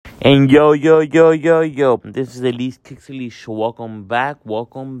And yo, this is Elise Kixelish. Welcome back,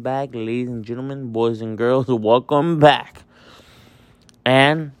 ladies and gentlemen, boys and girls, welcome back.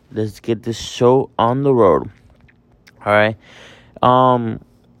 And let's get this show on the road. Alright.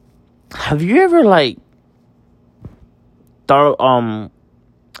 Have you ever thought I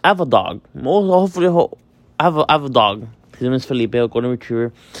have a dog. I have a dog. His name is Felipe, a golden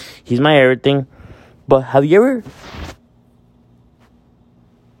retriever. He's my everything. But have you ever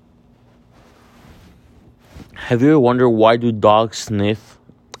wondered why do dogs sniff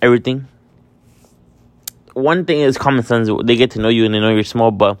everything? One thing is common sense. They get to know you and they know you're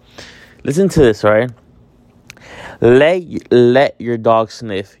small. But listen to this, all right? Let your dog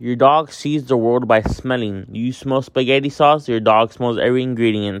sniff. Your dog sees the world by smelling. You smell spaghetti sauce, your dog smells every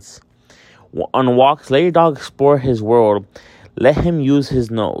ingredients. On walks, let your dog explore his world. Let him use his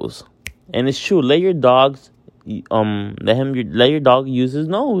nose. And it's true. Let your dog use his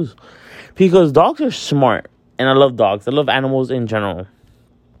nose, because dogs are smart. And I love dogs. I love animals in general.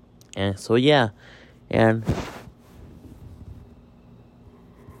 And so, yeah. And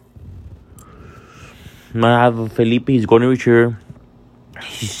I have a Felipe. He's golden retriever.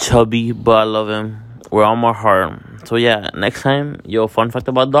 He's chubby, but I love him. We're on my heart. So, yeah. Next time, fun fact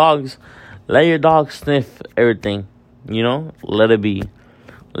about dogs. Let your dog sniff everything. Let it be.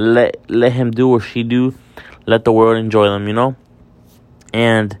 Let him do or she do. Let the world enjoy them,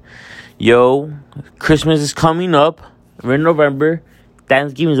 And... Christmas is coming up. We're in November.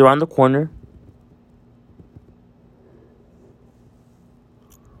 Thanksgiving is around the corner.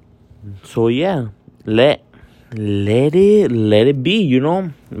 So yeah, let it be.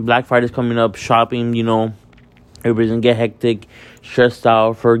 Black Friday's coming up. Shopping. Everybody's gonna get hectic, stressed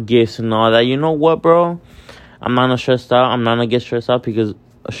out for gifts and all that. You know what, bro? I'm not gonna stressed out. I'm not gonna get stressed out because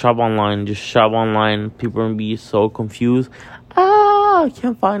shop online. Just shop online. People are gonna be so confused. I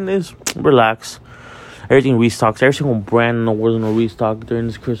can't find this. Relax. Everything restocks. Every single brand in the world is gonna restock during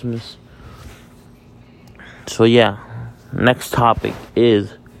this Christmas. So yeah. Next topic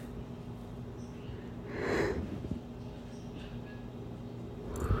is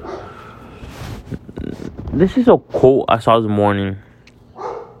this is a quote I saw this morning.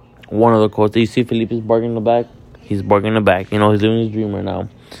 One of the quotes. You see Felipe's barking in the back? He's barking in the back. He's living his dream right now.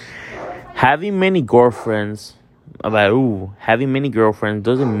 Having many girlfriends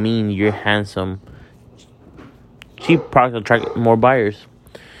doesn't mean you're handsome. Cheap products attract more buyers.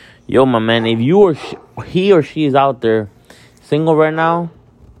 My man, if he or she is out there single right now,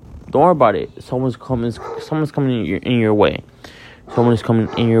 don't worry about it. Someone's coming in your way. Someone is coming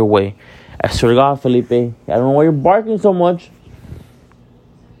in your way. I swear to God, Felipe, I don't know why you're barking so much.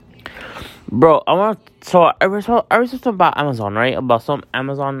 Bro, I read something about Amazon, right? About some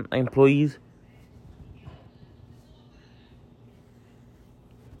Amazon employees.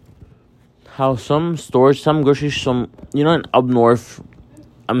 How some stores, some groceries, in up north,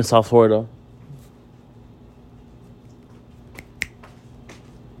 I'm in South Florida.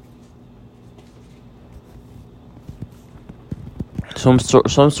 Some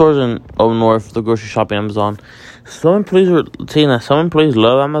stores in up north, the grocery shop in Amazon. Some employees were saying that some employees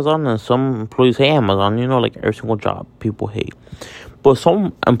love Amazon and some employees hate Amazon. Like every single job people hate. But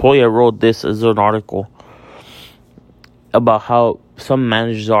some employee wrote this as an article about how some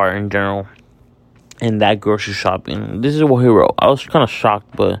managers are in general in that grocery shopping. This is what he wrote. I was kind of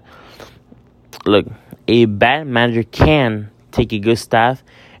shocked, but look, a bad manager can take a good staff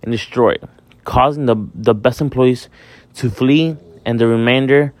and destroy it, causing the best employees to flee and the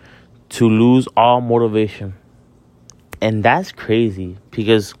remainder to lose all motivation. And that's crazy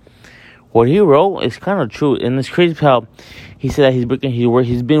because what he wrote is kind of true. And it's crazy how he said that he's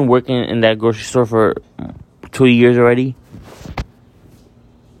been working in that grocery store for 2 years already.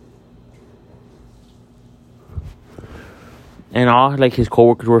 And all his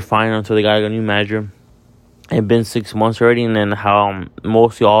coworkers were fine until they got a new manager. It had been 6 months already, and then how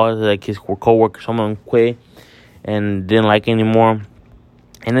mostly all his coworkers, some of them quit and didn't like it anymore.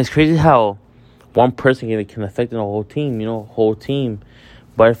 And it's crazy how one person can affect the whole team,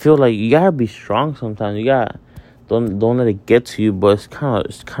 But I feel like you gotta be strong sometimes. You gotta don't let it get to you. But it's kind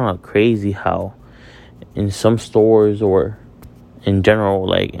of crazy how in some stores or in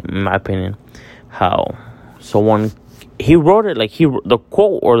general, in my opinion, how someone. He wrote it the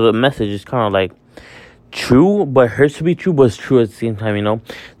quote or the message is kind of true, but it hurts to be true, but it's true at the same time,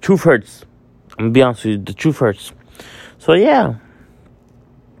 Truth hurts. I'm gonna be honest with you, the truth hurts. So, yeah.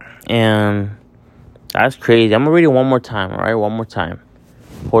 And that's crazy. I'm gonna read it one more time, alright? One more time.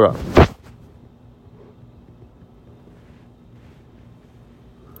 Hold up.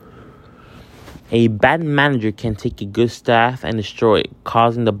 A bad manager can take a good staff and destroy it,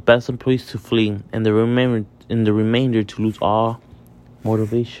 causing the best employees to flee and the remainder to lose all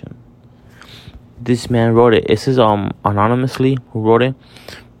motivation. This man wrote it. It says anonymously who wrote it,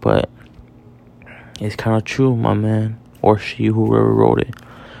 but it's kind of true, my man, or she, whoever wrote it.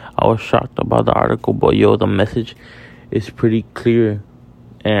 I was shocked about the article, but the message is pretty clear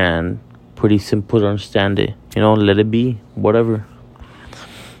and pretty simple to understand it. Let it be, whatever.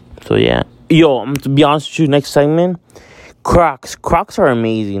 So yeah. To be honest with you, next segment, Crocs. Crocs are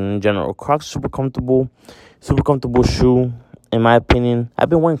amazing in general. Crocs are super comfortable shoe, in my opinion. I've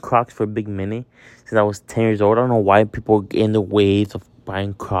been wearing Crocs for a big minute since I was 10 years old. I don't know why people are in the waves of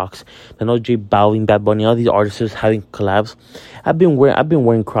buying Crocs. I know J Balvin, Bad Bunny, all these artists having collabs. I've been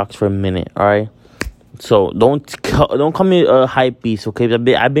wearing Crocs for a minute, all right? So don't call me a hype beast, okay?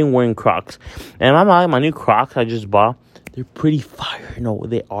 I've been wearing Crocs. And my new Crocs I just bought, they're pretty fire. No,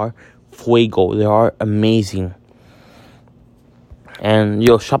 they are fuego. They are amazing. And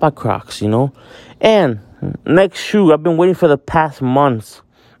shop at Crocs, And next shoe, I've been waiting for the past month.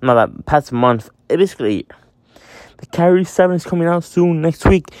 Basically, the Kyrie 7 is coming out soon. Next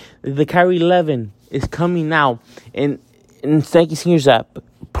week, the Kyrie 11 is coming out. And Nike Sneakers app,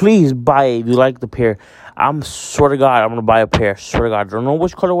 please buy it if you like the pair. I'm swear to God, I'm going to buy a pair. Swear to God. I don't know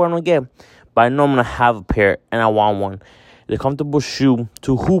which colorway I'm going to get, but I know I'm going to have a pair, and I want one. It's a comfortable shoe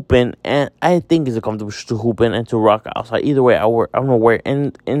to hoop in, and I think it's a comfortable shoe to hoop in and to rock outside. Either way, I'm going to wear it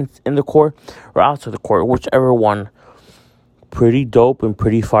in the court or outside the court, whichever one. Pretty dope and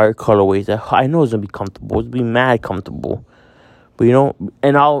pretty fire colorways. I know it's going to be comfortable. It's going to be mad comfortable. But,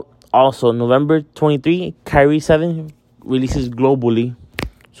 and I'll also, November 23, Kyrie 7 releases globally.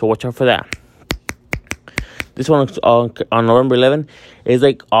 So watch out for that. This one on November 11 is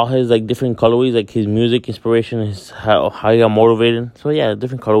like all his like different colorways, like his music inspiration, his how he got motivated. So yeah,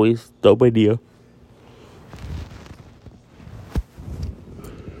 different colorways. Dope idea.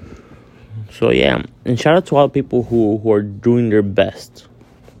 So yeah, and shout out to all the people who are doing their best,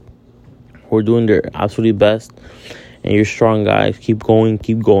 who are doing their absolutely best, and you're strong, guys. Keep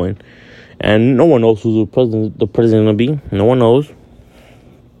going. And no one knows who the president gonna be. No one knows.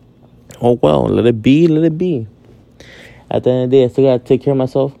 Oh well, let it be. At the end of the day, I still gotta take care of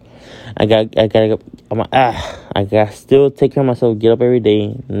myself. I gotta still take care of myself. Get up every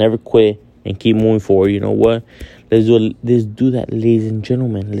day, never quit, and keep moving forward. You know what? Let's do that, ladies and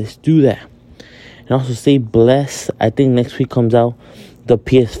gentlemen. Let's do that. And also stay blessed. I think next week comes out the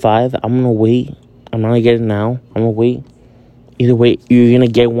PS5. I'm gonna wait. I'm not gonna get it now. I'm gonna wait. Either way, you're gonna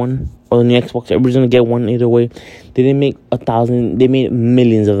get one. Or the new Xbox, everybody's gonna get one either way. They didn't make 1,000. They made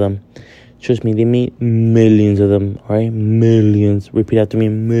millions of them. Trust me, they made millions of them. All right, millions. Repeat after me,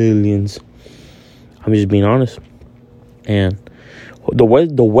 millions. I'm just being honest. And the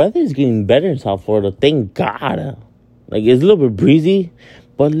weather is getting better in South Florida. Thank God. Like it's a little bit breezy,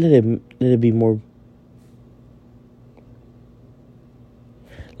 but let it be more.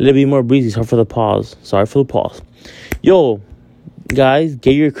 Let it be more breezy. Sorry for the pause. Yo. Guys,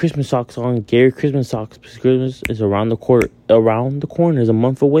 get your Christmas socks on. Get your Christmas socks because Christmas is around the corner. It's a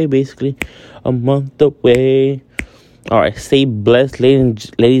month away, basically. A month away. All right, stay blessed,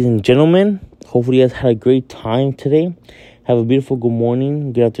 ladies and gentlemen. Hopefully, you guys had a great time today. Have a beautiful good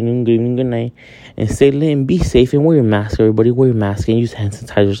morning, good afternoon, good evening, good night. And stay lit and be safe and wear your mask, everybody. Wear your mask and use hand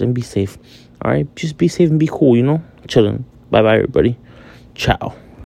sanitizers and be safe. All right, just be safe and be cool, Chilling. Bye-bye, everybody. Ciao.